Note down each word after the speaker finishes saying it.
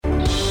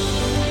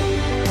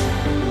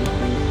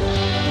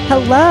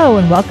Hello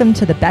and welcome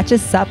to the Betches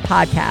Sup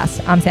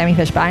podcast. I'm Sammy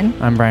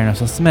Fishbein. I'm Brian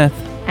Russell Smith.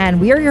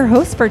 And we are your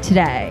hosts for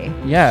today.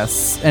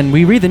 Yes, and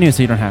we read the news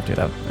so you don't have to,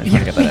 though. I just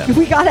want to get that in.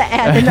 We got to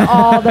add in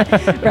all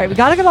the... Right, we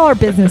got to get all our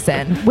business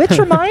in. Which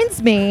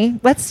reminds me,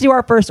 let's do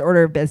our first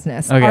order of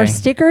business. Okay. Our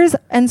stickers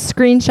and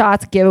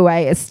screenshots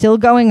giveaway is still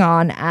going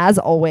on, as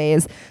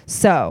always.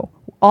 So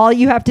all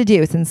you have to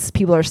do, since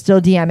people are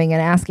still DMing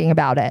and asking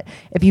about it,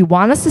 if you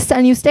want us to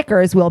send you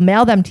stickers, we'll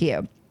mail them to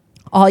you.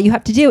 All you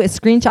have to do is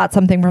screenshot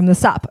something from the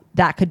SUP.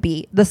 That could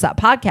be the SUP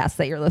podcast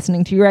that you're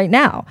listening to right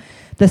now,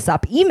 the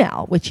SUP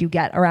email, which you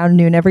get around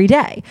noon every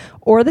day,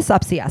 or the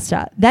SUP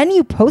siesta. Then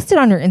you post it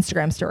on your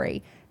Instagram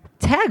story,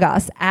 tag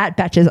us at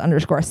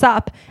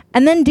Betches_SUP,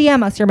 and then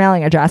DM us your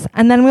mailing address,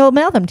 and then we'll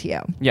mail them to you.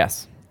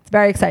 Yes. It's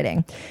very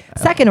exciting.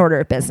 Second order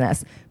of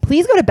business.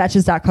 Please go to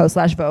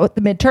Betches.co/vote.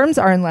 The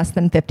midterms are in less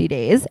than 50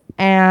 days.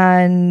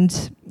 And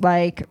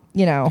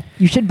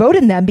you should vote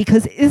in them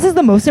because this is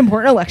the most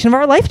important election of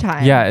our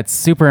lifetime. Yeah, it's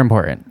super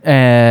important.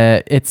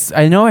 I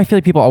feel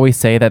like people always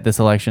say that this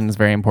election is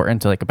very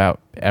important to about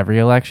every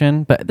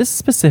election, but this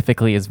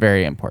specifically is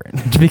very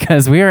important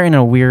because we are in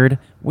a weird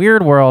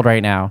world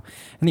right now.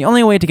 And the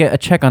only way to get a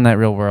check on that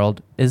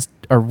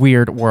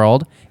weird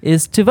world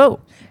is to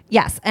vote.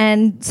 Yes.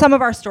 And some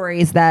of our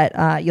stories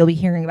that you'll be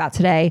hearing about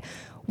today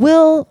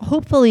will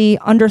hopefully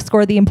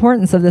underscore the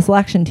importance of this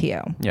election to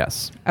you.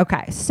 Yes.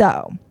 Okay.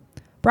 So,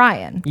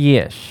 Brian.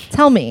 Yes.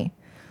 Tell me,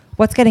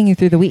 what's getting you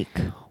through the week?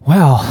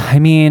 Well,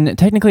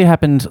 technically it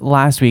happened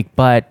last week,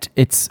 but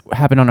it's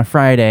happened on a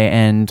Friday,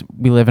 and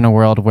we live in a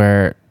world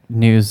where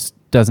news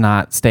does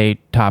not stay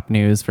top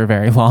news for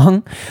very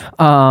long.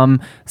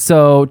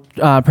 So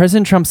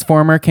President Trump's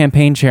former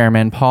campaign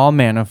chairman, Paul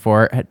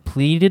Manafort, had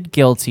pleaded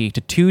guilty to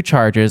 2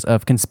 charges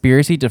of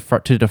conspiracy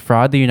to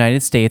defraud the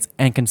United States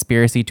and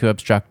conspiracy to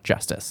obstruct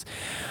justice.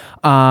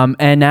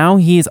 And now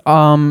he's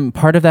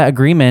part of that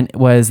agreement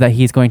was that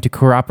he's going to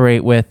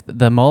cooperate with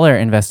the Mueller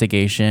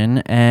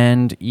investigation.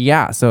 And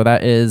yeah, so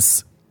that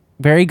is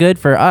very good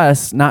for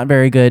us, not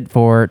very good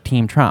for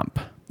Team Trump.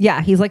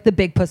 Yeah, he's like the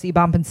big pussy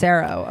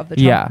Bompensero of the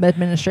Trump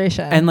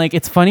administration. And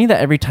it's funny that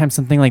every time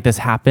something like this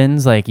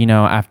happens,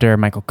 after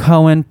Michael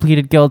Cohen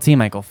pleaded guilty,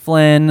 Michael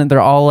Flynn,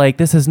 they're all like,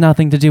 this has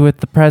nothing to do with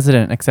the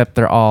president, except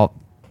they're all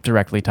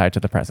directly tied to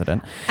the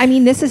president.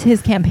 This is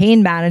his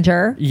campaign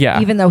manager. Yeah.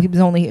 Even though he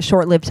was only a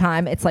short-lived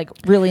time, it's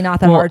really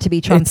not that hard to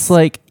be Trump's.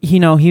 It's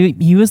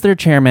he was their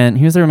chairman,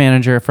 he was their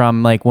manager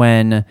from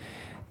when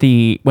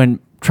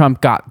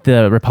Trump got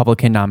the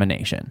Republican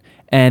nomination.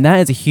 And that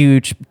is a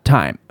huge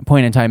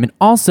point in time. And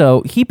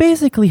also, he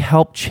basically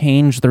helped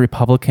change the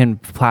Republican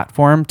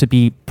platform to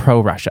be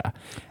pro-Russia.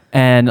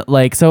 And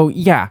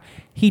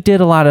he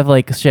did a lot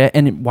of shit.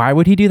 And why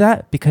would he do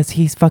that? Because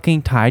he's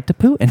fucking tied to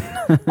Putin.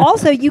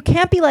 Also, you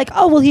can't be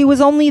he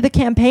was only the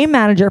campaign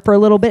manager for a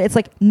little bit. It's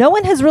no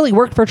one has really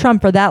worked for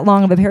Trump for that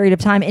long of a period of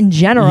time in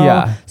general.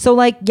 Yeah. So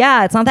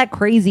it's not that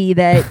crazy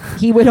that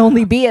he would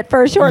only be it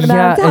for a short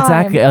amount of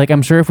time. Exactly.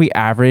 I'm sure if we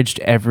averaged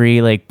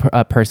every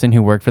person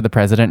who worked for the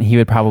president, he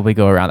would probably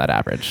go around that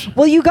average.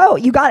 Well, you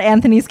got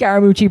Anthony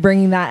Scaramucci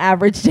bringing that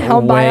average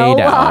down by a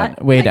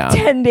lot. Way down.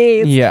 10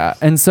 days. Yeah.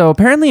 And so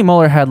apparently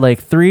Mueller had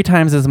 3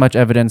 times as much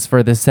evidence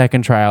for the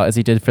second trial as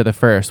he did for the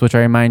first, which I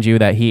remind you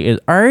that he has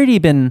already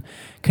been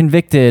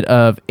convicted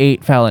of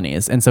 8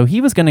 felonies. And so he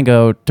was going to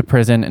go to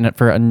prison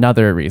for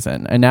another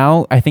reason. And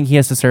now I think he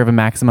has to serve a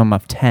maximum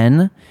of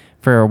 10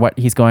 for what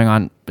he's going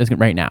on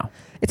right now.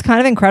 It's kind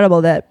of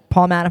incredible that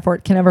Paul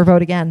Manafort can never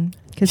vote again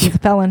because he's a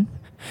felon.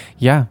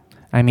 Yeah.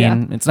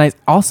 It's nice.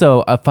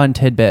 Also, a fun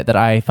tidbit that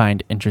I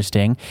find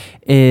interesting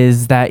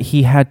is that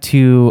he had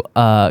to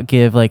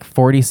give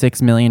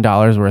 $46 million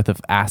worth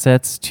of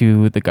assets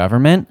to the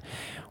government,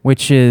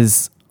 which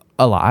is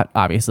a lot,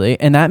 obviously.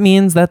 And that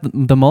means that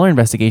the Mueller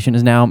investigation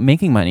is now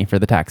making money for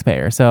the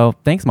taxpayer. So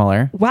thanks,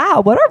 Mueller.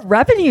 Wow, what a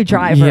revenue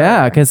driver.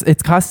 Yeah, because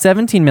it's cost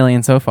 $17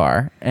 million so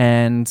far.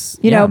 And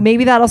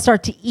maybe that'll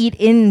start to eat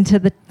into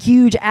the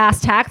huge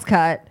ass tax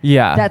cut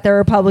that the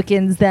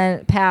Republicans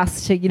then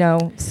passed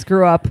to,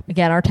 screw up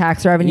again our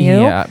tax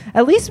revenue. Yeah.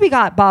 At least we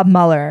got Bob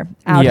Mueller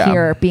out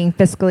here being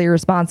fiscally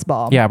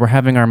responsible. Yeah, we're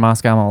having our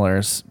Moscow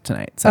Muellers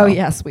tonight. So. Oh,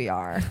 yes, we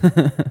are.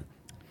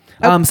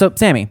 So,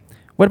 Sammy,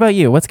 what about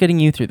you? What's getting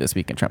you through this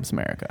week in Trump's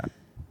America?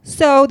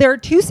 So there are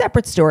 2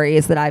 separate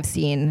stories that I've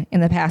seen in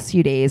the past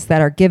few days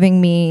that are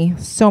giving me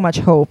so much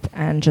hope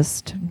and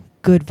just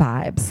good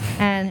vibes.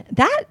 And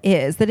that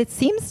is that it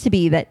seems to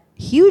be that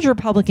huge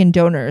Republican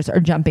donors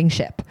are jumping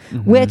ship,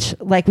 which,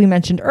 like we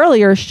mentioned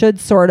earlier, should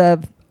sort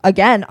of,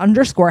 again,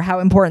 underscore how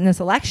important this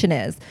election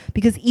is.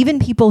 Because even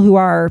people who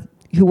were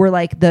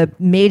the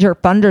major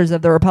funders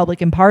of the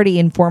Republican Party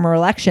in former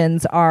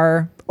elections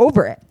are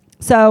over it.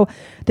 So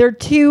there are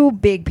 2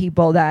 big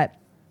people that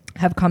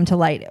have come to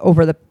light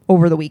over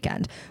the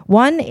weekend.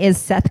 One is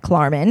Seth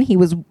Klarman. He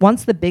was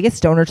once the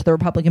biggest donor to the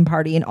Republican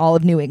Party in all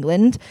of New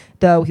England,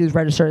 though he was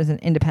registered as an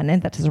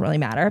independent. That doesn't really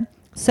matter.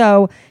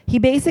 So he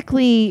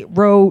basically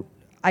wrote,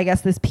 I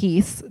guess, this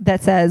piece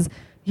that says,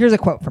 here's a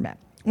quote from it.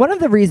 one of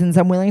the reasons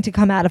I'm willing to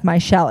come out of my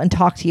shell and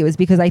talk to you is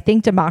because I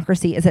think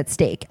democracy is at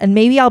stake. And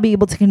maybe I'll be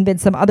able to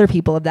convince some other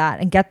people of that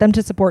and get them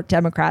to support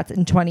Democrats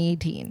in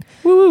 2018.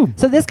 Woo.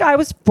 So this guy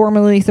was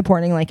formerly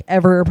supporting like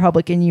every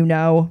Republican,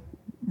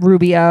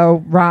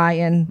 Rubio,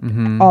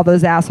 Ryan, all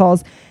those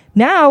assholes.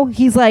 Now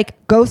he's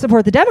like, go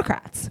support the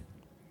Democrats,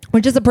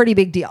 which is a pretty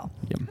big deal.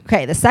 Yep.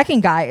 Okay, the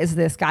second guy is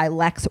this guy,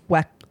 Les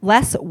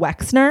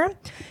Wexner.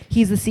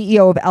 He's the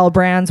CEO of L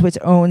Brands, which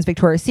owns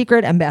Victoria's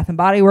Secret and Bath &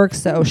 Body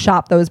Works. So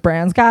shop those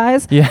brands,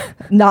 guys. Yeah.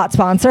 Not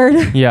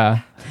sponsored.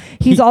 Yeah.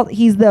 He's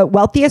the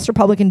wealthiest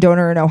Republican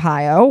donor in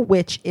Ohio,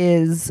 which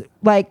is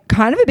like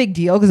kind of a big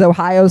deal because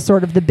Ohio is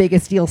sort of the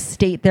biggest deal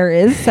state there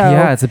is. So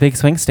yeah, it's a big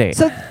swing state.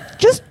 So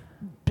just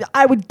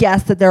I would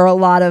guess that there are a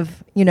lot of,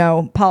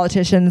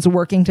 politicians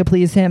working to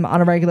please him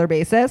on a regular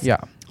basis. Yeah.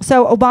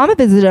 So Obama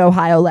visited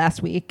Ohio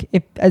last week,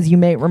 as you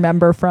may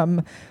remember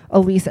from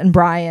Elise and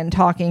Brian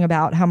talking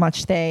about how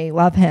much they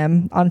love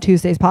him on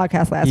Tuesday's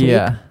podcast last week.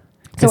 Yeah.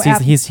 So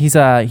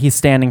he's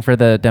standing for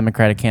the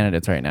Democratic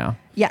candidates right now.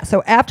 Yeah.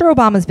 So after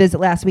Obama's visit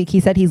last week, he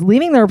said he's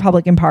leaving the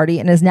Republican Party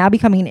and is now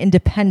becoming an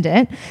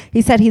independent.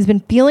 He said he's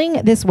been feeling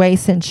this way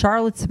since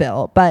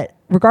Charlottesville. But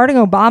regarding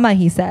Obama,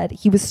 he said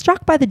he was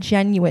struck by the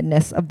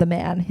genuineness of the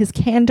man, his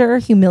candor,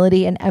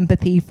 humility, and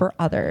empathy for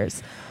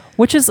others.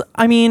 Which is,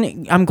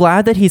 I'm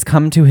glad that he's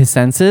come to his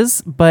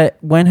senses, but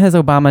when has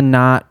Obama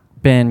not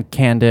been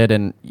candid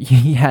and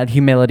he had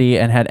humility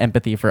and had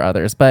empathy for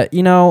others? But,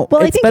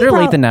 it's better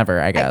late than never,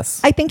 I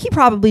guess. I think he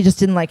probably just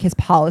didn't like his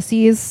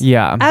policies.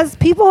 Yeah. As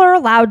people are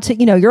allowed to,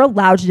 you're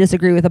allowed to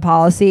disagree with a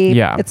policy.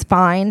 Yeah. It's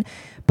fine.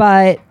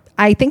 But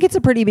I think it's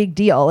a pretty big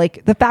deal.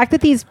 Like the fact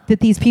that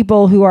these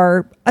people who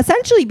are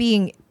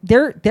essentially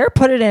they're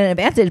put at an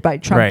advantage by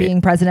Trump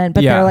being president,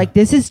 but they're like,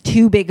 this is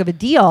too big of a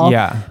deal.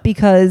 Yeah.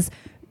 Because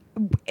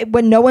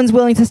when no one's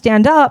willing to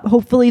stand up,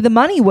 hopefully the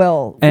money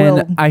will.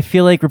 I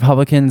feel like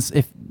Republicans,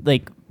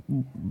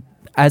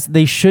 as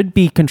they should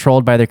be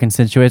controlled by their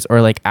constituents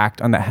or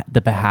act on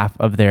the behalf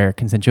of their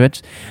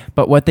constituents.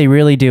 But what they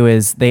really do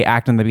is they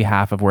act on the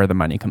behalf of where the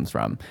money comes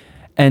from.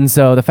 And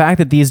so the fact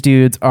that these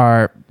dudes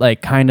are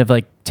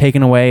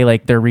taking away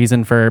their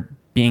reason for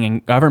being in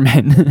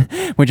government,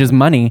 which is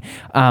money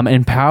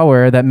and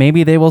power, that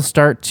maybe they will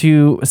start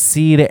to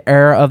see the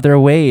error of their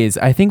ways.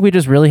 I think we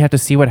just really have to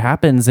see what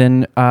happens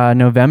in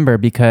November,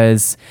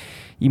 because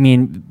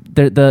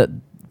the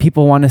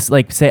people want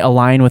to say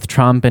align with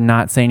Trump and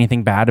not say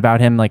anything bad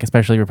about him,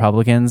 especially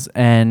Republicans.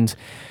 And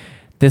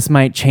this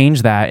might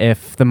change that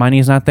if the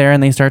money's not there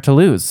and they start to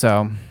lose.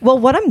 So, well,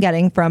 what I'm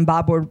getting from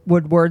Bob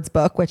Woodward's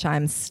book, which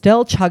I'm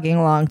still chugging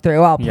along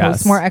through, I'll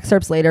post more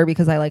excerpts later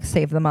because I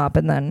save them up,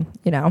 and then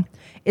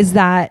is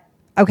that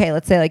okay?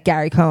 Let's say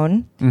Gary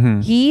Cohn.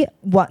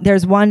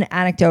 There's one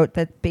anecdote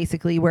that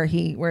basically where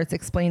it's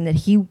explained that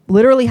he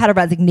literally had a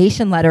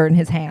resignation letter in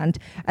his hand,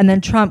 and then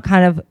Trump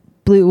kind of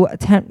threw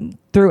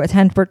a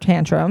temper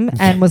tantrum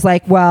and was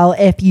like, well,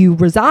 if you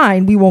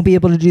resign, we won't be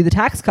able to do the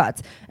tax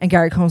cuts. And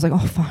Gary Cohn was like,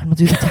 oh, fine, we'll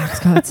do the tax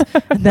cuts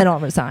and then I'll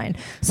resign.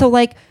 So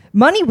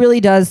money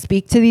really does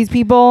speak to these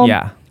people.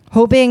 Yeah.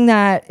 Hoping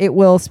that it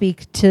will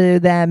speak to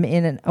them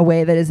in a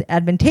way that is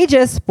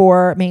advantageous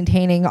for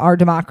maintaining our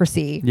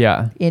democracy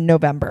in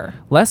November.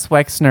 Les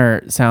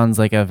Wexner sounds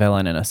like a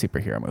villain in a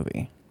superhero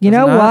movie. You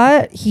know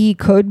what? He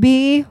could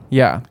be.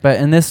 Yeah,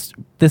 but in this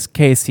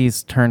case,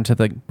 he's turned to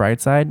the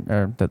bright side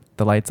or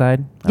the light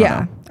side.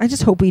 I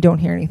just hope we don't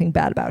hear anything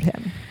bad about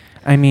him.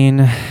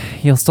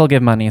 He'll still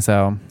give money,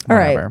 so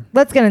whatever. All right,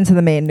 let's get into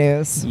the main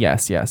news.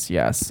 Yes.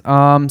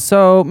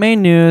 So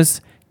main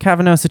news,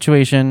 Kavanaugh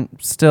situation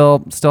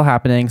still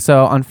happening.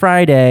 So on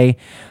Friday,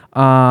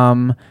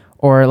 or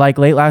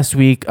late last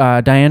week,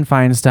 Dianne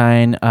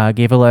Feinstein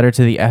gave a letter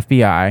to the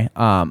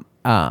FBI.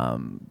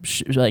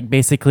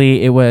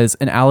 Basically it was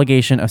an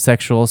allegation of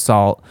sexual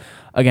assault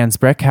against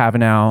Brett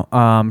Kavanaugh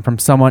from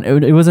someone.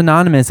 It was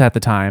anonymous at the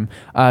time.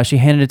 She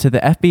handed it to the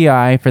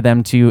FBI for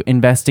them to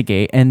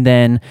investigate, and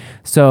then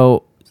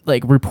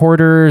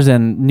reporters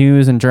and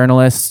news and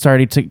journalists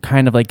started to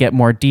kind of get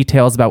more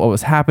details about what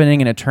was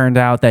happening, and it turned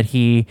out that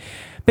he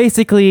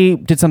basically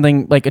did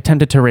something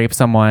attempted to rape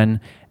someone.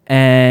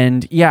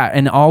 And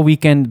and all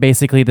weekend,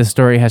 basically, the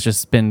story has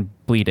just been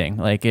bleeding.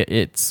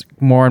 It's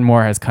more and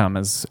more has come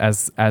as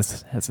has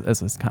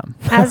come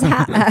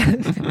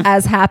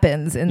as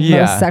happens in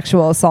most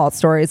sexual assault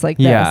stories like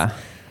this.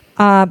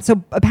 Yeah.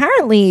 So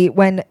apparently,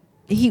 when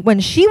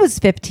she was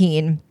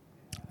 15,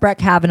 Brett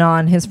Kavanaugh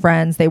and his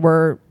friends, they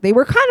were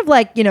kind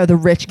of the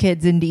rich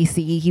kids in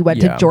DC. He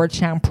went to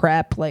Georgetown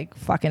Prep like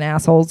fucking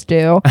assholes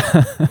do.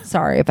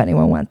 Sorry if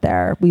anyone went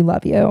there. We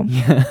love you.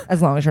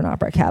 As long as you're not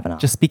Brett Kavanaugh.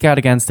 Just speak out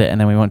against it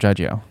and then we won't judge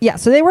you. Yeah,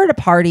 so they were at a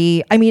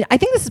party. I think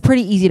this is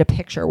pretty easy to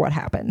picture what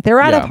happened. They're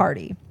at a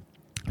party.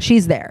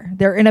 She's there.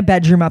 They're in a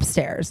bedroom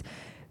upstairs.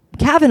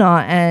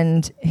 Kavanaugh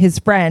and his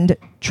friend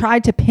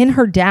tried to pin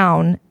her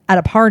down at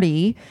a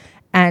party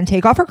and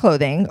take off her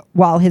clothing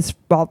while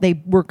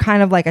they were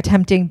kind of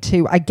attempting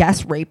to, I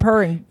guess, rape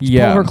her and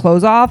pull her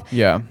clothes off.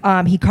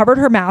 Yeah. He covered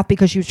her mouth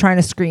because she was trying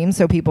to scream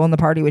so people in the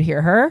party would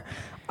hear her.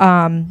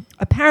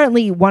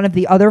 apparently one of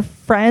the other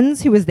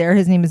friends who was there,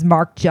 his name is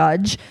Mark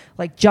Judge,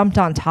 like jumped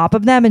on top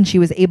of them and she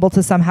was able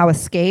to somehow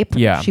escape.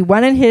 Yeah. She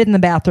went and hid in the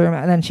bathroom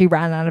and then she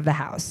ran out of the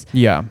house.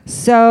 Yeah.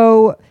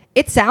 So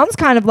it sounds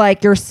kind of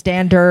like your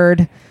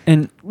standard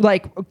and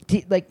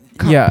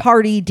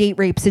party date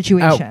rape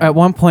situation. At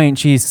one point,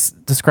 she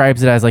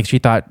describes it as like she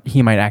thought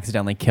he might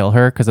accidentally kill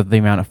her because of the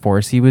amount of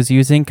force he was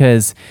using.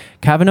 Because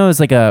Kavanaugh is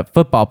like a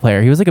football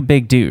player. He was like a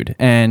big dude,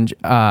 and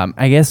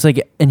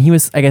he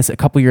was a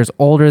couple years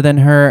older than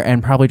her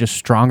and probably just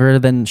stronger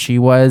than she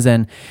was.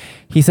 And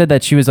he said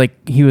that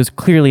he was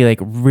clearly like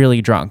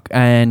really drunk,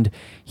 and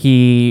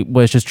he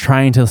was just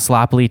trying to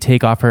sloppily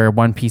take off her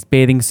one-piece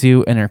bathing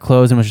suit and her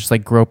clothes and was just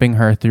like groping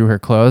her through her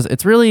clothes.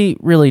 It's really,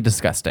 really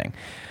disgusting.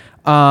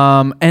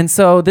 And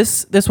so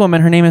this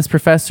woman, her name is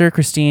Professor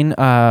Christine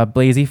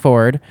Blasey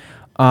Ford,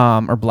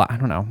 I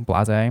don't know,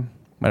 Blase,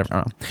 whatever. I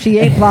don't know. She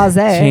ain't blase. She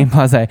ain't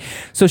blase.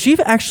 So she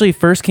actually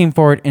first came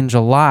forward in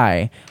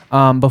July,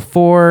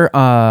 before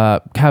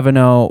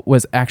Kavanaugh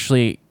was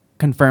actually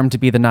confirmed to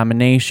be the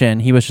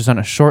nomination. He was just on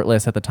a short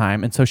list at the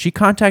time. And so she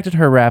contacted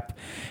her rep,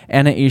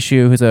 Anna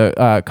Eshoo, who's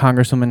a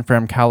congresswoman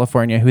from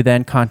California, who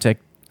then contacted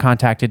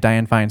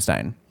Dianne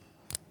Feinstein.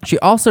 She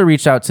also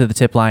reached out to the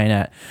tip line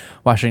at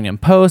Washington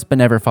Post, but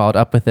never followed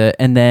up with it.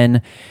 And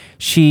then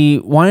she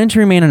wanted to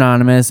remain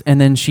anonymous,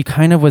 and then she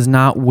kind of was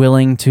not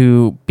willing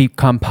to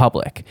become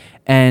public.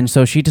 And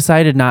so she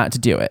decided not to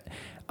do it,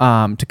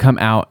 to come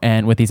out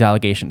and with these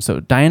allegations. So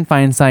Dianne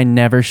Feinstein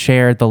never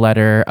shared the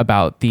letter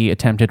about the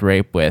attempted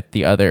rape with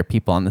the other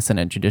people on the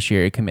Senate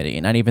Judiciary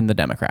Committee, not even the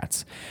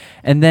Democrats.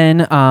 And then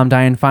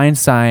Dianne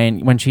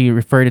Feinstein, when she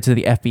referred it to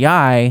the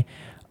FBI,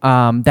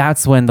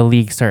 that's when the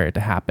leak started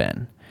to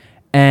happen.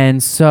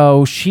 And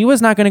so she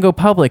was not going to go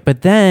public,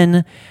 but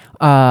then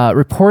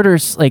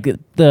reporters, like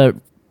the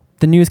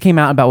news came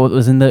out about what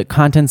was in the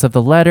contents of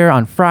the letter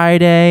on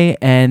Friday,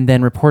 and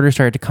then reporters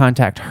started to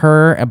contact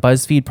her. A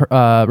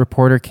BuzzFeed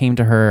reporter came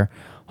to her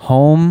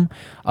home.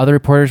 Other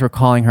reporters were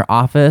calling her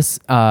office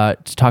to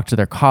talk to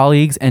their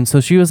colleagues, and so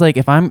she was like,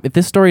 "If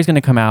this story is going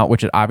to come out,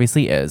 which it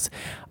obviously is,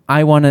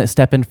 I want to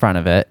step in front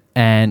of it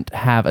and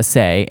have a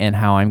say in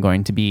how I'm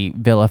going to be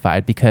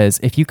vilified, because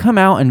if you come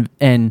out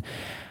and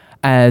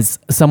as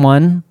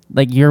someone,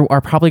 like, you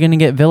are probably going to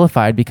get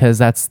vilified because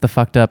that's the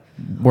fucked up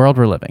world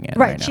we're living in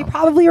right now." She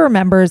probably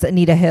remembers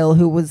Anita Hill,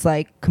 who was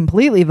like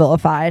completely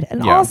vilified.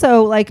 And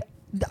also, like,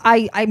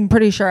 I'm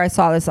pretty sure I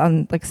saw this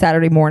on like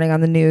Saturday morning on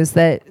the news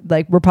that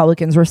like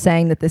Republicans were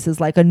saying that this is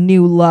like a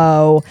new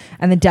low,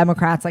 and the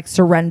Democrats like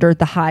surrendered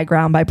the high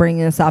ground by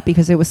bringing this up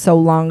because it was so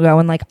long ago.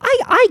 And like,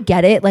 I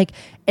get it. Like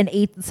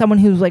someone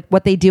who's like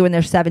what they do when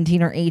they're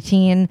 17 or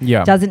 18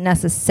 doesn't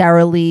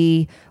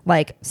necessarily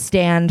like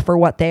stand for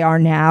what they are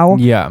now.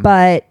 Yeah.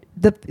 But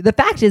the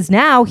fact is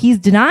now he's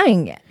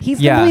denying it. He's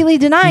completely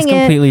denying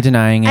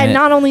it. And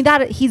not only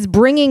that, he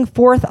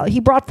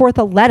brought forth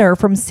a letter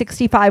from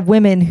 65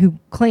 women who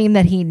claim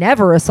that he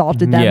never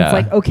assaulted them. It's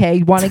like, okay,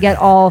 you want to get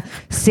all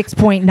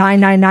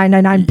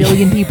 6.99999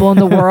 billion people in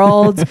the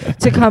world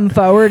to come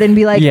forward and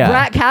be like,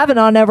 Brett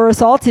Kavanaugh never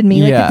assaulted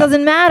me. Like, it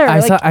doesn't matter.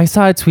 I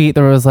saw a tweet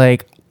that was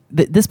like,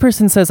 this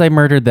person says I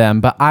murdered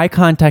them, but I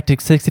contacted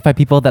 65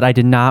 people that I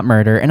did not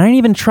murder, and I didn't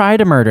even try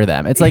to murder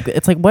them. It's like,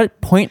 what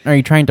point are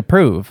you trying to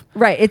prove?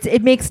 Right.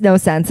 It makes no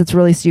sense. It's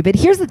really stupid.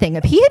 Here's the thing.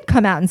 If he had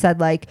come out and said,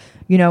 like,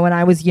 you know, when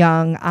I was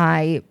young,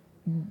 I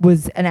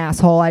was an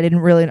asshole.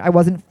 I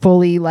wasn't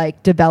fully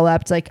like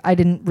developed. Like, I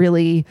didn't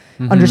really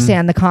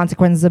understand the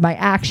consequences of my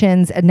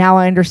actions. And now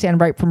I understand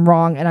right from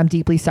wrong, and I'm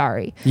deeply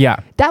sorry. Yeah.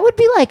 That would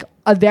be like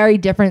a very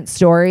different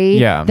story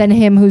than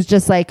him who's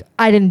just like,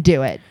 I didn't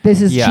do it.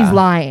 She's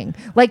lying.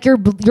 Like,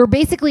 you're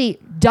basically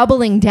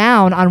doubling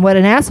down on what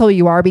an asshole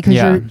you are because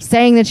you're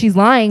saying that she's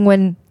lying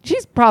when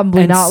she's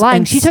probably not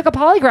lying. She took a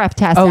polygraph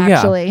test,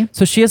 actually. Yeah.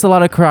 So she has a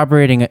lot of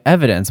corroborating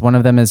evidence. One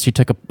of them is she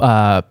took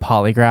a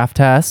polygraph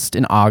test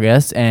in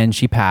August, and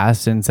she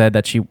passed, and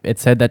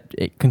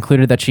it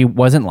concluded that she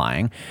wasn't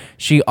lying.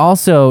 She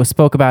also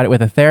spoke about it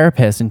with a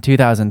therapist in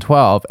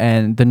 2012,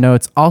 and the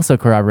notes also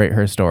corroborate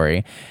her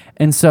story.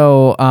 And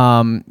so,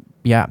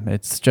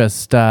 it's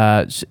just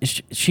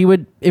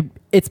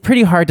it's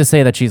pretty hard to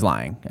say that she's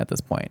lying at this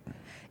point.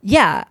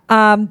 Yeah.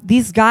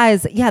 These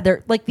guys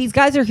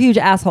are huge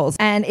assholes.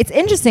 And it's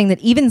interesting that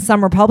even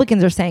some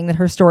Republicans are saying that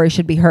her story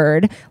should be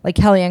heard, like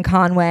Kellyanne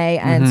Conway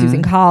and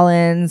Susan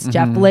Collins,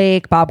 Jeff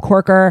Flake, Bob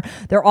Corker.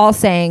 They're all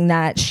saying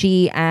that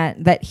he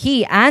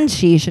and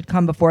she should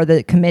come before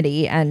the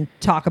committee and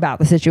talk about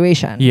the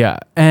situation. Yeah.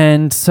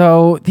 And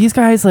so these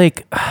guys,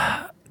 like,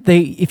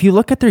 if you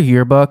look at their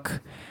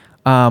yearbook,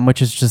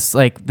 which is just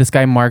like this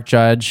guy, Mark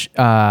Judge,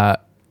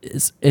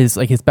 is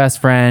like his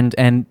best friend,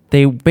 and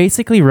they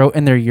basically wrote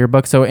in their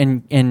yearbook. So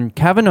in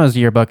Kavanaugh's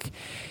yearbook,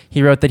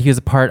 he wrote that he was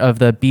a part of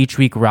the Beach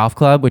Week Ralph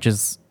Club, which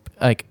is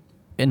like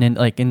an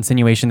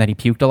insinuation that he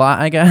puked a lot,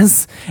 I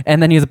guess.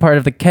 And then he was a part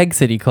of the Keg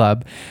City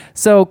Club.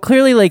 So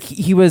clearly, like,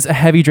 he was a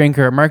heavy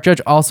drinker. Mark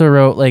Judge also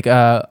wrote like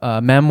a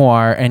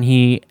memoir, and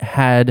he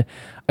had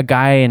a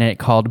guy in it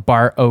called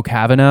Bart O.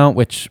 Kavanaugh,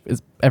 which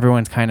is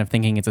everyone's kind of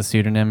thinking it's a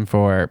pseudonym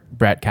for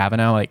Brett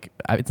Kavanaugh. Like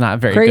it's not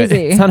very good.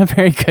 It's not a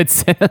very good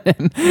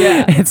synonym.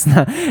 Yeah.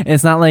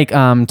 It's not like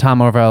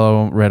Tom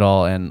Orville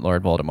Riddle and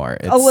Lord Voldemort.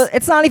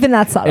 It's not even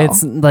that subtle.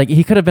 It's like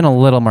he could have been a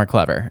little more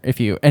clever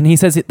and he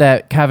says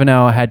that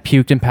Kavanaugh had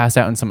puked and passed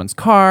out in someone's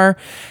car.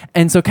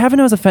 And so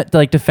Kavanaugh's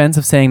defense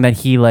of saying that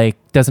he like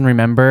doesn't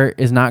remember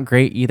is not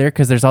great either,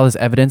 because there's all this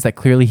evidence that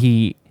clearly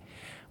he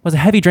was a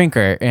heavy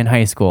drinker in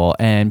high school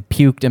and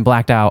puked and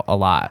blacked out a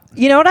lot.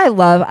 You know what I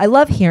love? I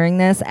love hearing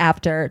this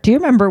after. Do you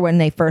remember when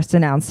they first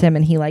announced him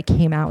and he like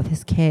came out with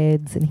his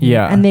kids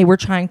and they were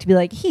trying to be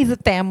like, he's a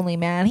family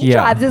man. He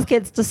drives his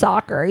kids to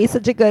soccer. He's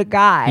such a good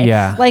guy.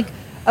 Yeah. Like,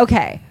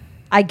 okay,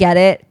 I get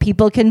it.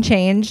 People can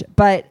change.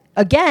 But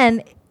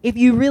again, if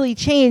you really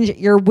change,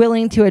 you're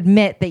willing to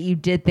admit that you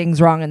did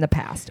things wrong in the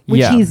past,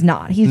 which he's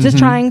not. He's just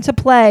trying to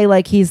play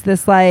like he's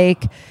this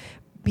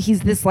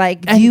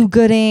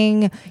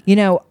do-gooding,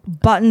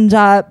 buttoned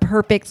up,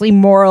 perfectly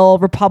moral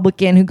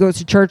Republican who goes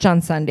to church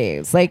on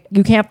Sundays. Like,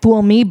 you can't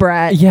fool me,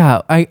 Brett.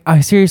 Yeah, I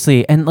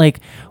seriously. And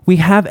like, we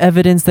have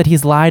evidence that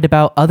he's lied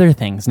about other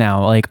things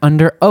now, like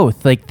under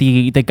oath, like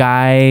the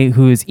guy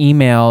whose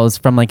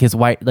emails from like his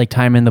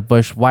time in the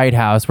Bush White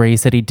House, where he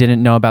said he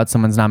didn't know about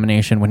someone's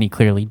nomination when he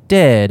clearly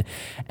did.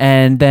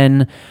 And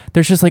then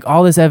there's just like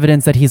all this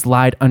evidence that he's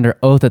lied under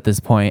oath at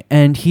this point.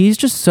 And he's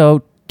just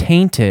so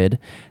tainted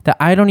that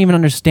I don't even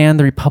understand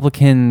the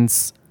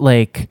Republicans.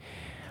 Like,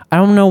 I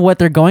don't know what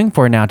they're going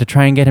for now to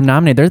try and get him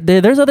nominated.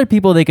 There's other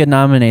people they could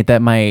nominate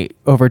that might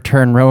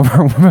overturn Roe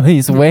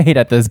v. Wade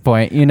at this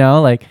point,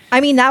 like.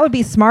 I mean, that would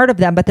be smart of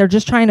them, but they're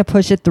just trying to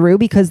push it through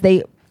because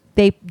they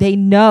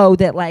know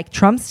that like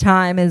Trump's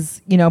time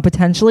is,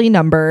 potentially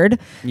numbered.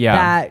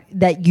 Yeah.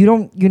 That you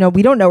don't,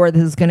 we don't know where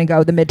this is going to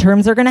go. The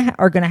midterms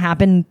are going to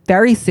happen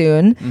very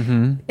soon.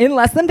 Mm-hmm. In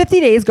less than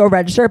 50 days, go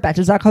register at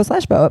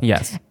betches.co/vote.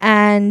 Yes.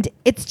 And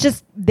it's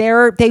just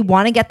they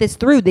want to get this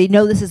through. They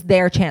know this is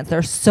their chance.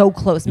 They're so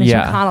close. Mitch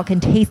McConnell can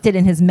taste it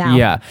in his mouth.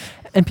 Yeah.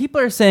 And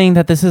people are saying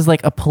that this is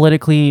like a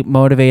politically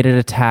motivated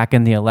attack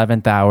in the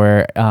 11th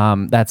hour.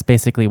 That's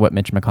basically what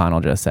Mitch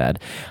McConnell just said.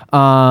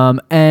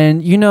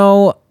 And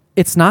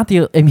it's not the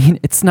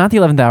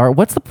 11th hour.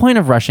 What's the point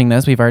of rushing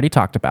this? We've already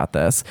talked about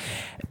this.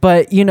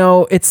 But,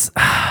 it's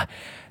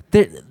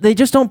they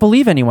just don't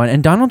believe anyone.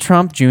 And Donald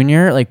Trump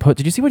Jr.,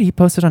 did you see what he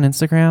posted on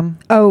Instagram?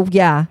 Oh,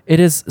 yeah. It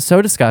is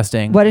so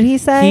disgusting. What did he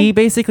say? He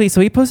basically,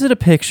 he posted a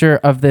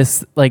picture of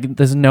this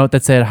note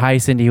that said, "Hi,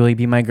 Cindy, will you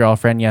be my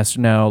girlfriend? Yes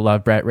or no?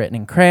 Love, Brett," written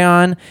in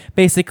crayon.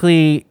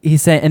 Basically, he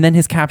said, and then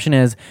his caption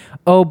is,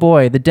 "Oh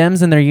boy, the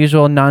Dems and their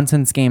usual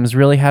nonsense games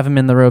really have him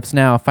in the ropes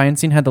now.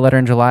 Feinstein had the letter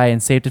in July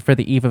and saved it for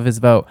the eve of his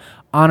vote.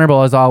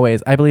 Honorable as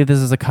always. I believe this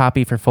is a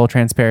copy for full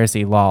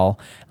transparency, lol."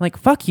 I'm like,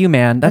 fuck you,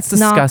 man. That's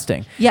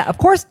disgusting. Yeah, of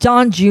course,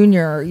 Don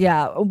Jr.,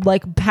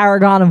 like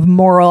paragon of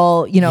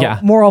moral,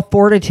 moral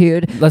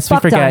fortitude. Lest we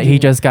forget, he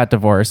just got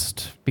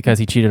divorced because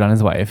he cheated on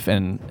his wife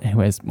and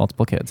who has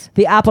multiple kids.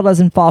 The apple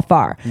doesn't fall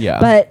far. Yeah.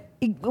 But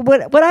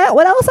what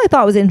else I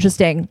thought was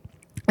interesting,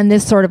 and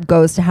this sort of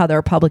goes to how the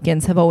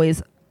Republicans have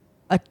always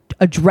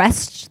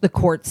addressed the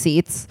court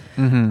seats,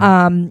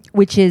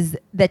 which is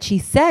that she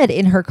said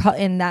in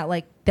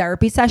that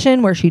therapy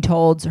session where she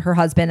told her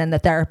husband and the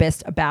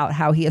therapist about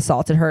how he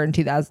assaulted her in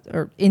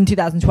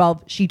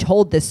 2012. She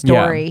told this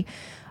story.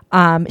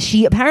 Yeah.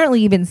 She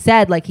apparently even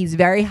said he's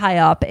very high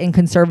up in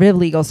conservative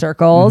legal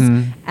circles,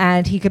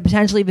 and he could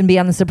potentially even be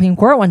on the Supreme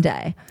Court one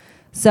day.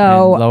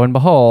 So and lo and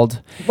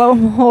behold,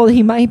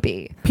 he might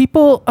be.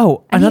 People.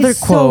 Oh, and another he's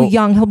quote. So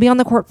young, he'll be on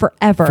the court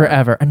forever.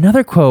 Forever.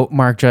 Another quote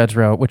Mark Judge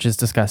wrote, which is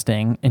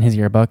disgusting, in his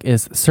yearbook,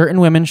 is, "Certain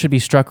women should be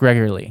struck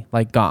regularly,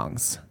 like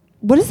gongs."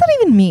 What does that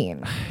even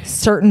mean?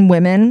 Certain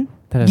women?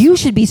 You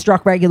should be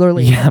struck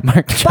regularly. Yeah,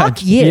 Mark Judge.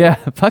 Fuck you. Yeah,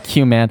 fuck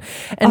you, man.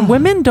 And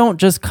women don't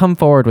just come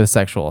forward with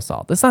sexual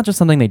assault. It's not just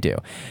something they do.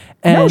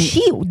 And no,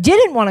 she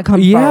didn't want to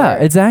come forward. Yeah,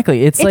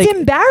 exactly. It's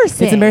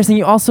embarrassing. It's embarrassing.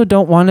 You also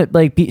don't want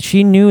to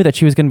she knew that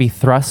she was going to be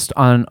thrust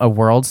on a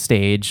world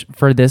stage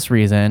for this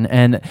reason,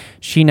 and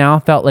she now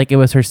felt like it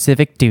was her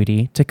civic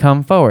duty to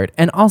come forward.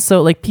 And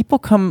also, people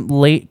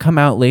come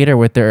out later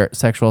with their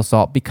sexual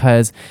assault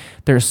because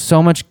there's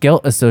so much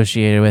guilt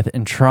associated with it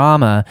and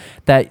trauma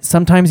that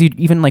sometimes you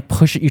even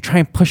push it. You try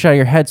and push it out of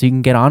your head so you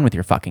can get on with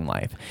your fucking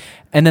life.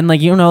 And then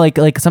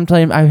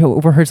sometimes I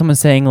overheard someone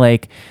saying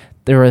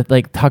they were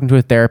talking to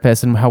a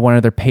therapist and how one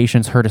of their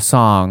patients heard a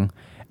song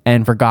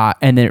and forgot,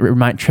 and it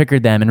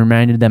triggered them and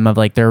reminded them of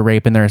their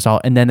rape and their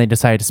assault, and then they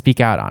decided to speak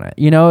out on it.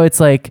 It's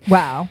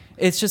wow.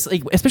 It's just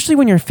especially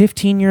when you're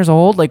 15 years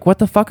old, what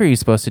the fuck are you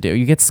supposed to do?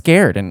 You get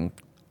scared and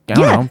I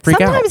don't know,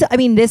 freak out. Sometimes, I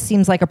mean, this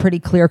seems like a pretty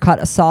clear-cut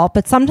assault,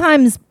 but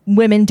sometimes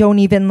women don't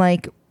even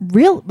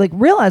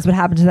realize what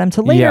happened to them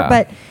till later. Yeah.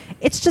 But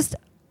it's just,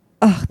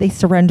 they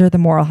surrender the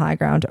moral high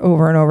ground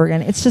over and over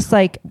again. It's just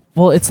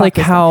well, it's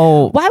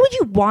how. Why would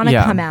you want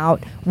to come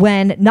out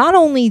when not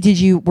only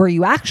were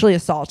you actually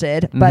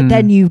assaulted, but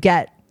then you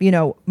get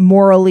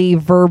morally,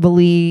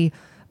 verbally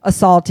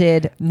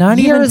assaulted. Not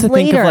years even to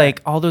later. think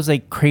of all those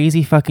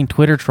crazy fucking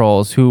Twitter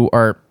trolls who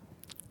are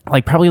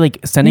like probably like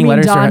sending You mean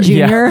letters Don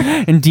to her, Jr.?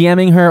 yeah, and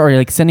DMing her, or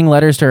like sending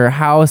letters to her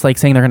house, like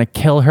saying they're gonna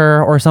kill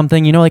her or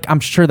something. You know, like I'm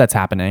sure that's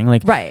happening.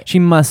 Like, Right. she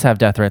must have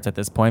death threats at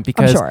this point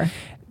because sure.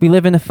 we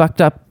live in a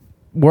fucked up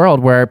world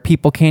where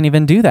people can't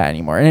even do that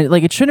anymore. And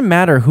it shouldn't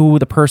matter who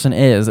the person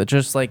is. It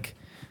just like,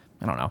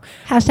 I don't know.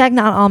 Hashtag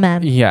not all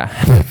men. Yeah.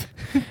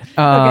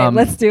 Okay,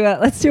 let's do it.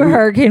 Let's do a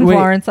Hurricane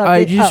Florence update.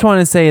 I just want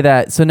to say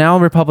that. So now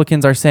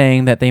Republicans are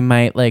saying that they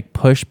might like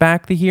push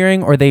back the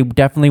hearing, or they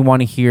definitely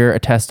want to hear a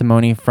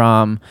testimony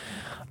from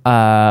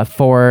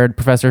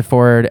Professor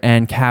Ford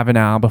and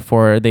Kavanaugh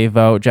before they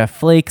vote. Jeff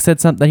Flake said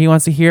something that he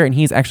wants to hear, and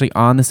he's actually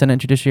on the Senate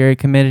Judiciary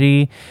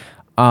Committee,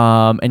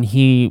 and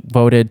he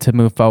voted to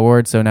move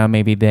forward. So now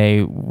maybe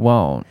they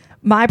won't.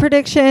 My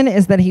prediction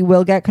is that he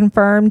will get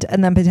confirmed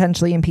and then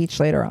potentially impeached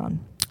later on.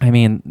 I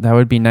mean, that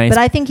would be nice. But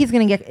I think he's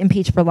going to get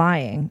impeached for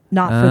lying,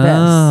 not for this.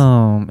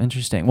 Oh,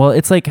 interesting. Well,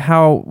 it's like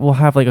how we'll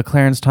have like a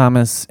Clarence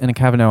Thomas and a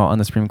Kavanaugh on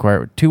the Supreme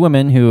Court, two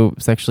women who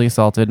sexually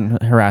assaulted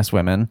and harassed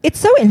women. It's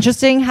so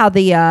interesting how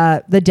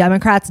the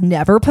Democrats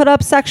never put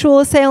up sexual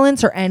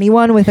assailants or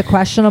anyone with a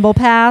questionable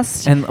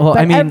past. And well,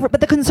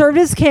 but the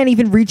conservatives can't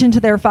even reach into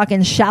their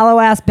fucking shallow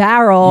ass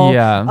barrel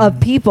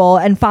of people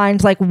and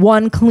find like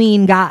one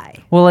clean guy.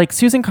 Well, like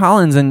Susan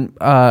Collins and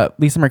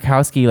Lisa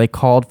Murkowski like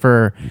called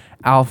for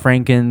Al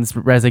Franken's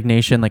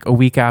resignation like a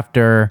week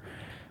after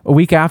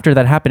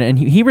that happened, and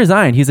he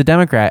resigned. He's a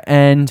Democrat,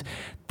 and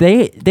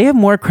they have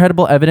more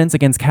credible evidence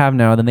against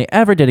Kavanaugh than they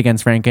ever did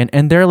against Franken,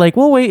 and they're like,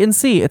 we'll wait and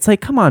see. It's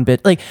like, come on, bitch.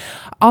 Like,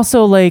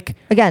 also, like,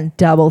 again,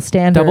 double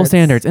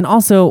standards, and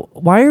also,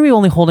 why are we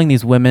only holding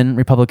these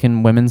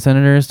Republican women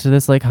senators to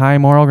this like high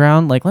moral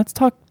ground? Like, let's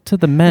talk to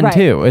the men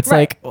too. It's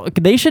like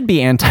they should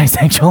be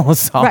anti-sexual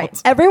assault.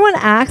 Right. Everyone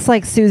acts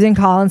like Susan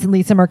Collins and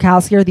Lisa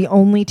Murkowski are the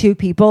only two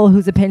people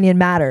whose opinion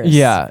matters.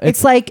 Yeah,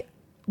 it's like,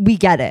 we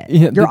get it.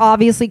 Yeah, you're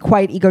obviously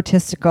quite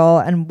egotistical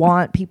and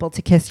want people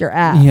to kiss your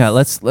ass. Yeah,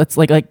 let's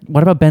like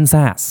what about Ben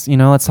Sass? You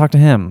know, let's talk to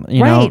him.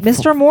 You know,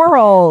 Mr.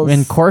 Morals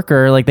and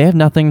Corker. Like they have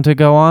nothing to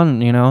go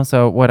on. You know,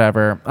 so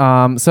whatever.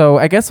 So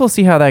I guess we'll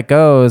see how that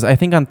goes. I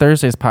think on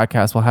Thursday's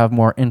podcast we'll have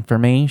more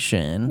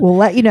information. We'll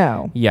let you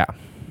know. Yeah.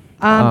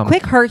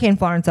 Quick Hurricane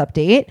Florence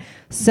update.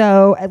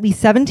 So at least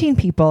 17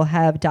 people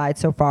have died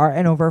so far,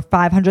 and over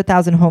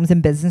 500,000 homes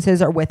and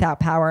businesses are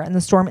without power, and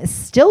the storm is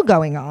still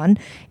going on.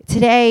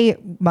 Today,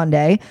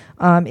 Monday,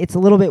 it's a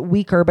little bit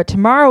weaker, but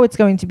tomorrow it's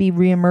going to be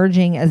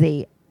reemerging as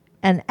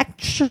an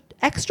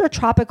extra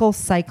tropical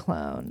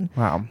cyclone.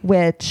 Wow.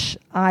 Which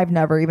I've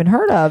never even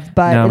heard of,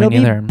 but no, it'll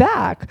be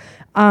back.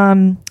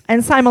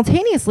 And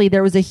simultaneously,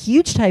 there was a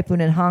huge typhoon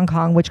in Hong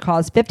Kong, which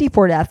caused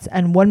 54 deaths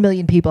and 1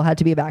 million people had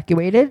to be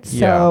evacuated.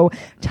 So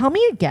tell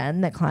me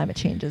again that climate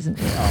change isn't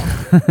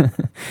real.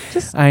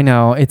 I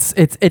know.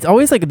 It's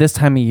always like this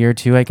time of year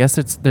too. I guess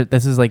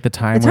this is like the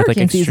time where like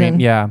extreme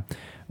season.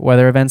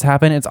 Weather events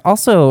happen. It's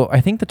also,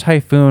 I think the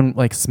typhoon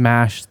like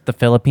smashed the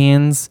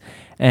Philippines,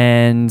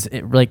 and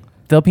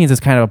Philippines is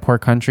kind of a poor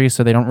country,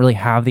 so they don't really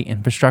have the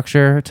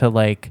infrastructure to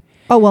like.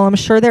 Oh, well, I'm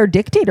sure their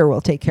dictator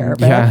will take care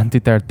of it. Yeah,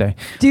 Duterte.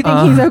 Do you think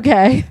he's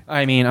okay?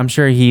 I mean, I'm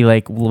sure he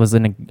like was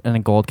in a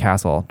gold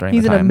castle during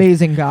the time. He's an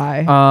amazing guy.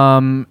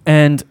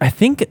 And I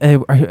think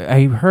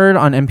I heard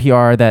on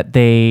NPR that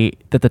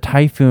the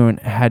typhoon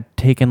had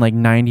taken like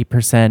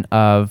 90%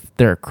 of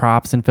their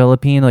crops in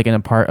Philippines, like in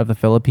a part of the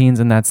Philippines,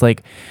 and that's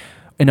like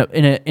in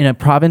a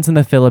province in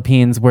the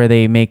Philippines where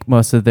they make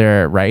most of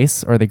their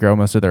rice, or they grow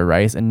most of their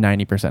rice, and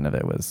 90% of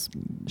it was.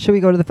 Should we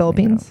go to the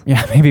Philippines?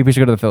 Yeah, maybe we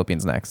should go to the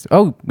Philippines next.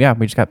 Oh yeah,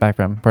 we just got back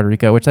from Puerto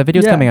Rico, which that video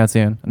is coming out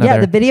soon.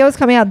 The video is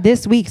coming out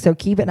this week, so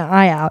keep an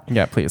eye out.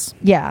 Yeah, please.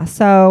 Yeah.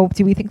 So,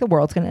 do we think the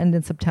world's going to end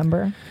in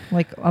September,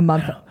 like a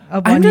month?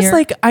 I'm just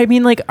like, I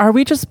mean, like, are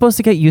we just supposed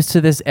to get used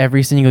to this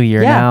every single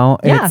year now?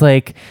 Yeah. It's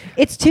like,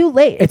 it's too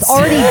late. It's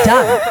already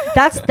done.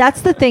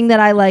 That's the thing that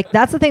I like.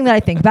 That's the thing that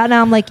I think about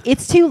now. I'm like,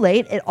 it's too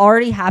late. It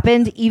already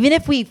happened. Even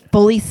if we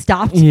fully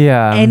stopped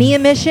any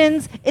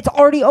emissions, it's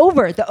already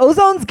over. The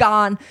ozone's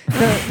gone.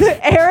 The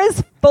air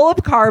is full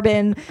of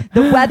carbon.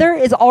 The weather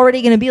is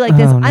already going to be like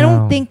this. I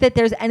don't think that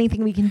there's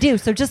anything we can do.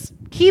 So just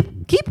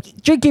keep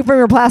drinking from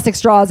your plastic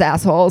straws,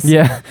 assholes.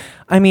 Yeah.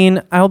 I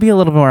mean, I'll be a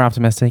little more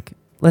optimistic.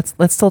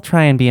 Let's still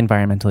try and be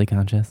environmentally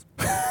conscious.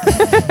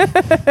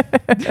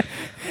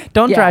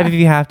 Don't drive if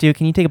you have to.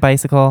 Can you take a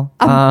bicycle?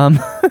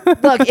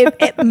 Look,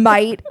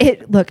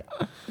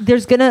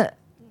 there's gonna.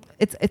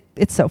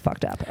 It's so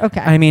fucked up.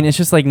 Okay. I mean, it's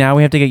just like now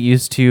we have to get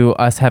used to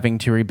us having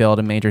to rebuild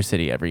a major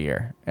city every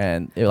year.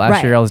 And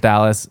last year it was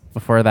Dallas.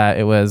 Before that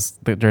it was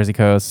the Jersey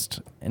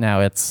coast. And now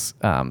it's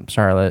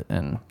Charlotte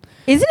and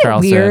Isn't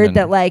Charleston. It weird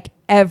that like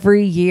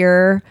every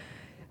year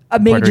a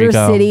major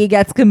Rico. city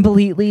gets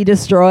completely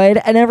destroyed,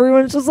 and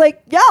everyone's just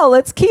like, "Yo,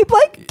 let's keep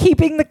let's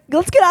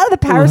get out of the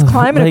Paris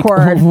Climate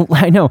Accord."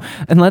 I know,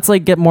 and let's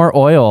like get more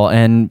oil,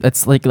 and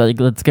it's like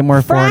let's get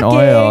more foreign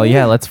oil.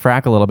 Yeah, let's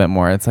frack a little bit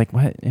more. It's like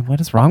what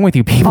is wrong with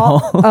you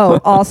people?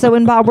 Also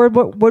in Bob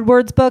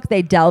Woodward's book,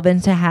 they delve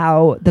into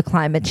how the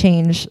climate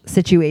change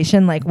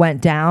situation like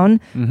went down.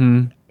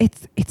 Mm-hmm.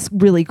 It's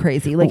really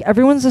crazy. Like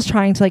everyone's just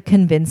trying to like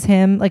convince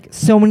him. Like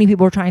so many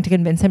people were trying to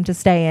convince him to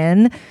stay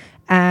in.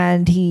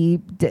 And he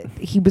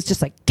was just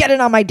like, get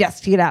it on my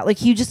desk to get out. Like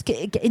he just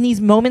in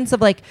these moments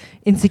of like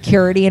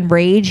insecurity and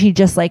rage, he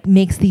just like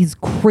makes these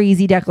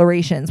crazy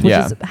declarations, which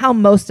is how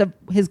most of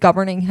his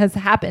governing has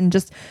happened,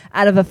 just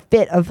out of a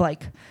fit of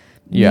like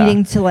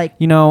needing to like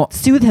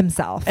soothe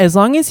himself. As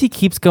long as he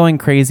keeps going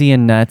crazy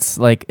and nuts,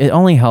 like it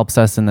only helps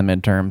us in the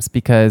midterms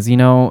because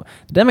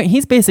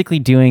he's basically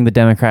doing the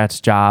Democrats'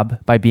 job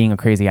by being a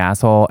crazy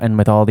asshole and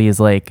with all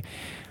these like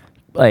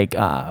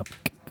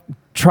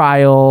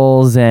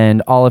trials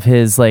and all of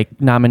his like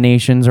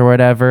nominations or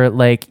whatever.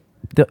 Like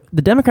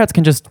the Democrats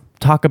can just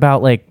talk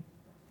about like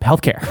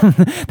healthcare.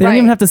 They don't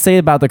even have to say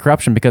about the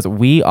corruption because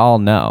we all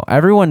know.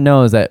 Everyone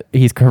knows that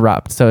he's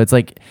corrupt. So it's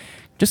like,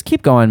 just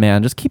keep going,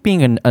 man. Just keep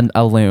being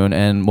a loon,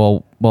 and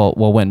we'll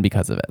win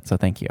because of it. So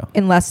thank you.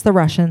 Unless the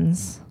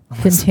Russians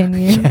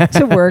continue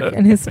to work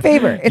in his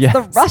favor. It's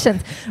the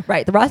Russians,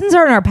 right? The Russians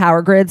are in our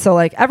power grid, so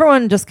like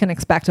everyone just can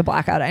expect a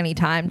blackout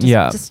anytime.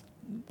 Just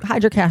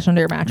hide your cash under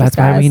your mattress. That's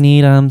why we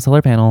need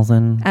solar panels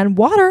and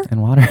water.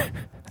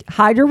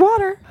 Hide your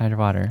water. Hide your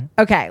water.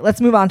 Okay, let's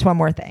move on to one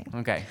more thing.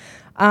 Okay.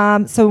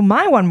 So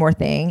my one more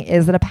thing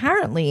is that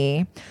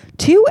apparently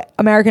 2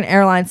 American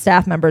Airlines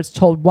staff members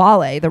told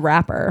Wale, the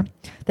rapper,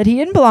 that he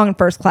didn't belong in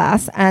first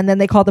class, and then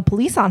they called the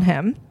police on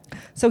him.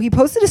 So he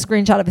posted a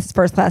screenshot of his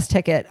first class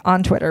ticket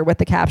on Twitter with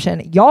the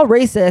caption, "Y'all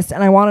racist,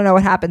 and I want to know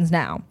what happens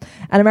now."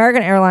 And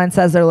American Airlines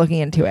says they're looking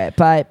into it,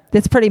 but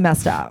it's pretty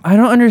messed up. I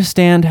don't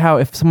understand how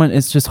if someone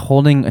is just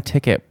holding a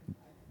ticket,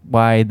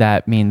 why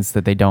that means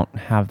that they don't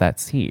have that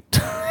seat.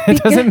 It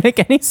doesn't make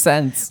any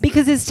sense.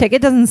 Because his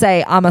ticket doesn't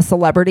say I'm a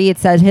celebrity. It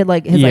says his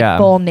like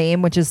full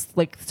name, which is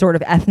like sort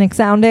of ethnic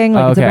sounding.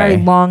 Like it's a very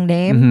long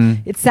name.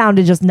 Mm-hmm. It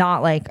sounded just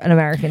not like an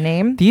American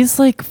name. These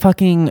like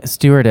fucking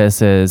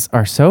stewardesses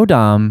are so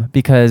dumb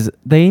because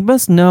they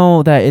must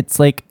know that it's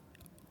like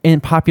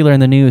popular in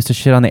the news to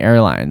shit on the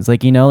airlines.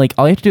 Like, like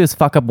all you have to do is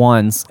fuck up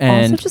once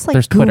and also just, like,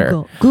 there's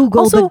Twitter.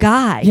 Google the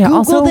guy. Yeah,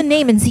 Google the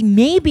name and see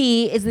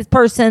maybe is this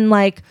person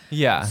like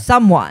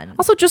someone.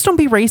 Also just don't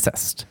be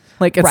racist.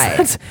 Like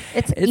it's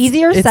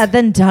easier said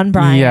than done,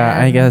 Brian. Yeah,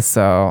 I guess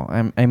so.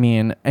 I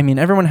mean,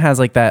 everyone has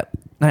like that.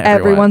 Not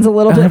everyone's a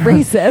little bit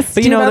racist.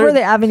 But, do you remember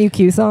the Avenue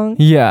Q song?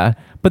 Yeah,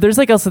 but there's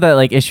like also that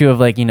like issue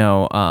of like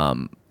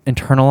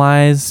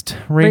internalized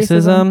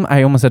racism.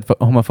 I almost said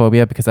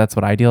homophobia because that's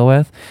what I deal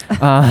with.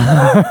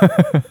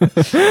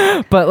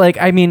 But like,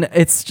 I mean,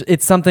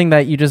 it's something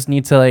that you just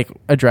need to like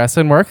address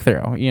and work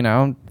through.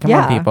 Come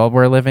on, people.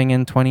 We're living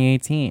in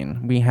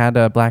 2018. We had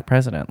a black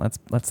president. Let's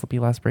be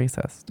less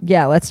racist.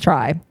 Yeah, let's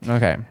try.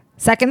 Okay.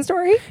 Second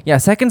story? Yeah,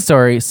 second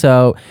story.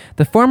 So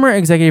the former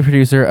executive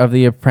producer of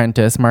The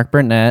Apprentice, Mark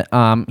Burnett,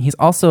 he's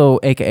also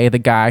AKA the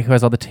guy who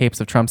has all the tapes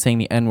of Trump saying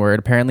the N-word.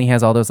 Apparently he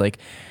has all those like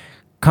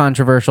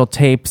controversial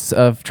tapes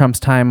of Trump's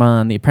time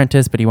on The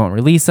Apprentice, but he won't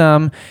release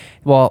them.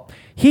 Well,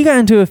 he got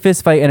into a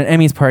fist fight at an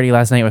Emmys party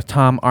last night with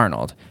Tom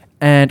Arnold.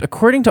 And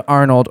according to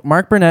Arnold,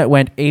 Mark Burnett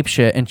went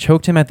apeshit and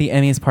choked him at the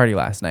Emmys party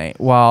last night,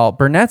 while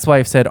Burnett's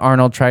wife said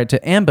Arnold tried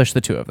to ambush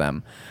the two of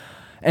them.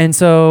 And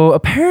so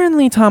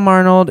apparently Tom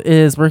Arnold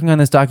is working on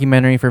this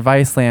documentary for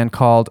Viceland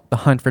called The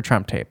Hunt for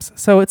Trump Tapes.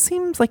 So it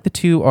seems like the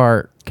two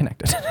are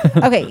connected.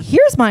 Okay,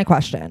 here's my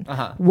question.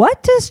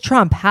 What does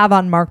Trump have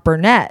on Mark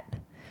Burnett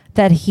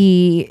that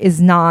he is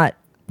not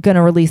going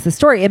to release the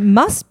story? It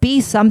must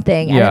be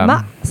something.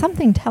 And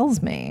something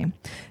tells me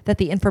that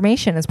the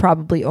information is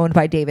probably owned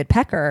by David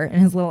Pecker in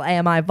his little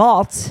AMI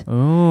vault.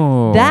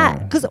 Oh.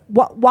 Because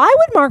why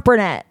would Mark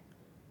Burnett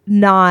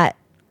not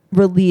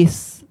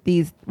release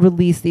these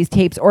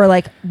tapes or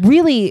like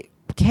really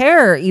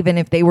care even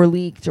if they were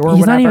leaked or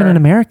he's whatever? Not even an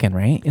American,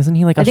 right? Isn't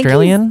he like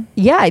Australian?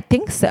 I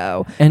think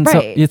so. And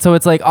so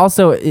it's like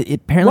also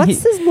apparently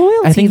what's his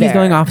loyalty? I think he's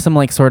going off some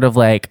like sort of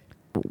like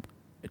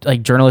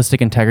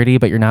journalistic integrity,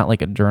 but you're not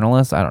like a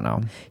journalist. I don't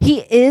know. He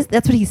is.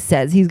 That's what he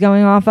says he's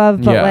going off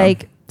of. But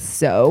like,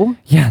 so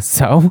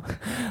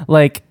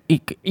like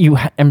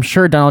I'm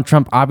sure Donald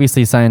Trump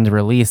obviously signed a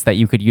release that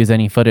you could use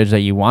any footage that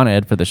you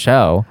wanted for the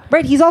show.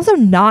 Right. He's also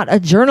not a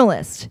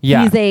journalist.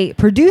 Yeah. He's a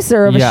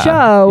producer of a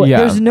show. Yeah.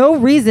 There's no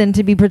reason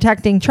to be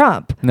protecting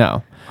Trump.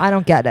 No. I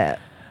don't get it.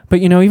 But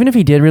even if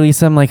he did release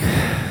them, like,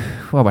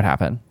 what would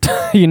happen?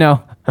 You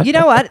know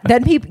what?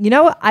 Then people,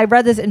 I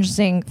read this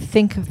interesting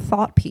think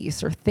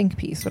piece,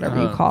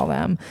 whatever you call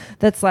them.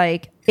 That's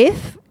like,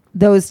 if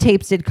those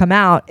tapes did come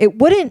out, it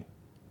wouldn't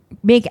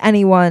make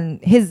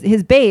anyone,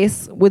 his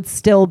base would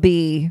still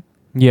be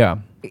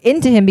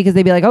into him because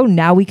they'd be like, oh,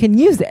 now we can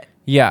use it.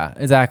 Yeah,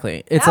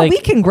 exactly. It's now like we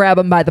can grab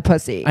him by the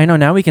pussy. I know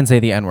now we can say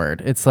the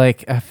N-word. It's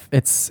like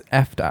it's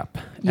effed up.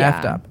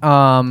 Yeah. Effed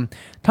up.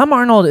 Tom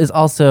Arnold is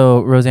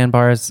also Roseanne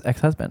Barr's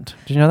ex-husband.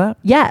 Did you know that?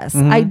 Yes,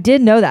 I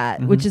did know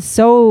that, which is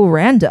so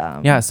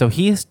random. Yeah, so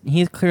he's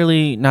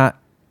clearly not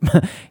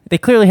they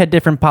clearly had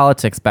different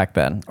politics back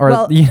then. Or,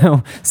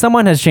 Well,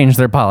 someone has changed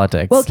their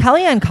politics. Well,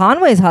 Kellyanne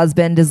Conway's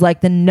husband is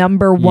like the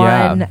number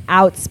one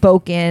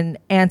outspoken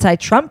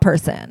anti-Trump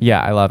person.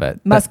 Yeah, I love it.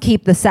 Must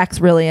keep the sex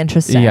really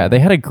interesting. Yeah, they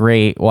had a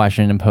great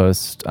Washington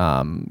Post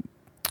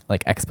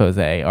like expose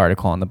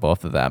article on the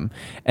both of them,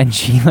 and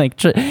she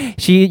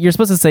you're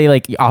supposed to say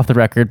like off the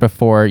record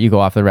before you go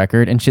off the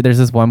record, and there's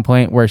this one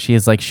point where she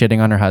is like shitting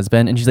on her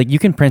husband, and she's like, you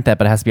can print that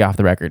but it has to be off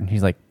the record, and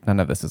he's like, none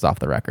of this is off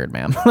the record,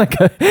 ma'am.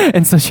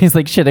 And so she's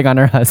like shitting on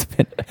her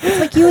husband. It's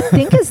like you would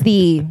think as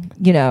the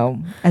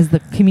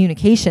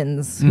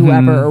communications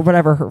whoever or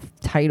whatever her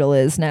title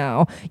is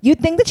now, you'd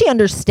think that she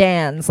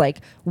understands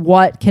like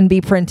what can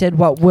be printed,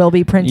 what will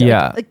be printed.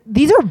 Yeah, like,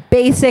 these are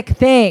basic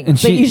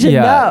things that you should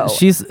know.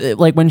 She's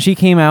like, when she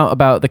came out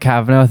about the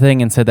Kavanaugh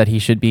thing and said that he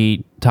should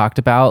be talked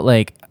about,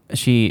 like,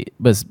 she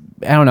was,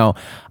 I don't know.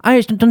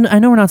 I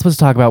know we're not supposed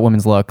to talk about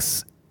women's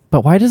looks,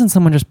 but why doesn't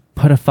someone just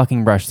put a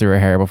fucking brush through her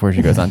hair before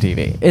she goes on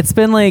TV? It's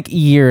been like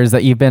years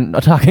that you've been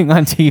talking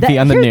on TV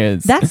on the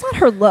news. That's not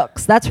her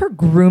looks. That's her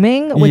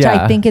grooming, which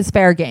I think is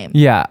fair game.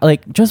 Yeah,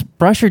 like just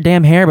brush your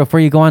damn hair before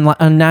you go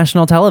on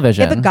national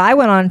television. If a guy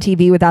went on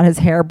TV without his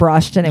hair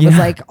brushed and it was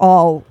like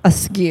all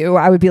askew,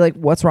 I would be like,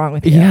 "What's wrong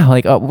with you?" Yeah,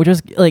 like we're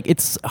just like,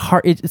 it's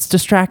hard. It's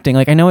distracting.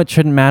 Like I know it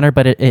shouldn't matter,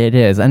 but it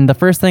is. And the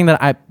first thing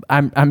that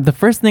I'm the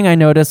first thing I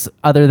notice,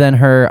 other than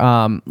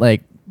her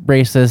like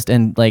racist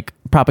and like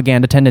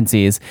propaganda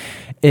tendencies,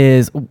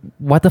 is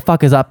what the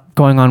fuck is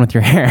going on with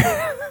your hair?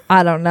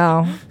 I don't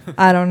know.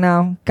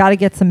 Got to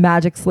get some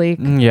magic sleek.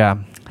 Yeah.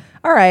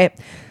 All right.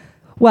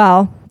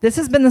 Well, this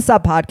has been the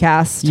Sub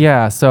Podcast.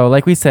 Yeah. So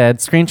like we said,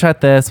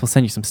 screenshot this. We'll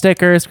send you some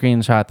stickers.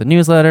 Screenshot the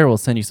newsletter. We'll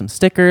send you some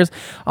stickers.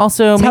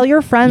 Also, tell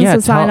your friends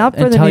to sign up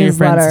for the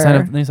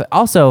newsletter.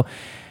 Also,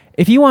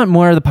 if you want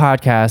more of the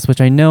podcast,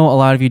 which I know a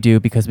lot of you do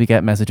because we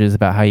get messages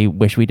about how you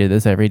wish we did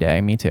this every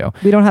day. Me too.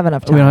 We don't have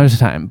enough time. We don't have enough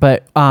time.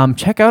 But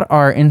check out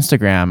our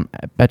Instagram,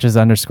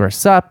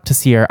 Betches_Sup, to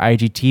see our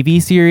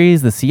IGTV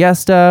series, The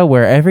Siesta,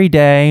 where every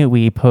day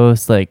we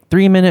post like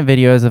 3-minute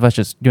videos of us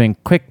just doing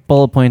quick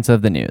bullet points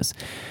of the news.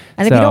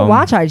 And if you don't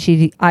watch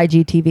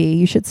IGTV,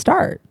 you should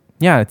start.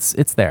 Yeah,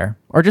 it's there.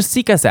 Or just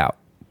seek us out.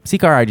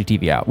 Seek our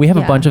IGTV out. We have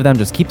a bunch of them.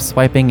 Just keep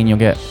swiping and you'll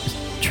get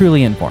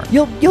truly informed.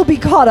 You'll be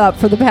caught up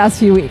for the past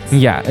few weeks.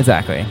 Yeah,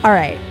 exactly. All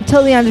right.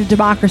 Till the end of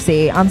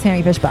democracy, I'm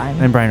Sammy Fishbein.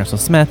 I'm Brian Russell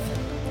Smith.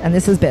 And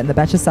this has been the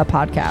Betches Sup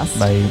Podcast.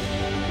 Bye.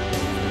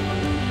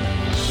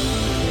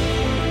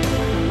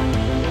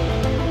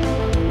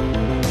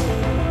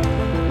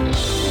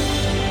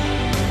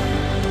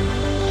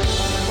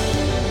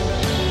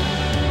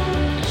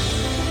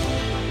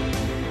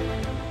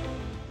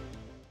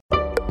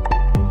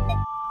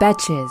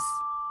 Betches.